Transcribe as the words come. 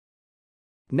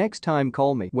Next time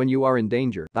call me when you are in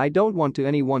danger. I don't want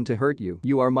anyone to hurt you.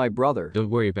 You are my brother. Don't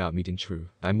worry about me, True.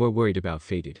 I'm more worried about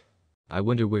Faded. I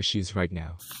wonder where she is right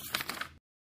now.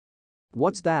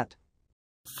 What's that?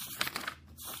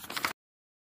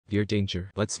 Dear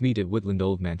Danger, let's meet at Woodland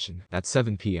Old Mansion at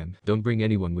 7 p.m. Don't bring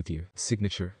anyone with you.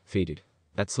 Signature, Faded.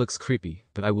 That looks creepy,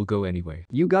 but I will go anyway.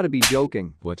 You gotta be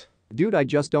joking. What? Dude, I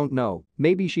just don't know.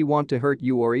 Maybe she want to hurt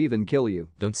you or even kill you.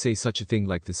 Don't say such a thing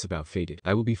like this about Faded.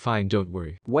 I will be fine, don't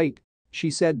worry. Wait. She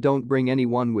said don't bring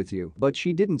anyone with you, but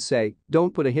she didn't say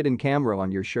don't put a hidden camera on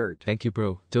your shirt. Thank you,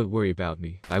 bro. Don't worry about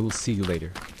me. I will see you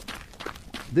later.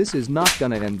 This is not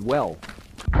gonna end well.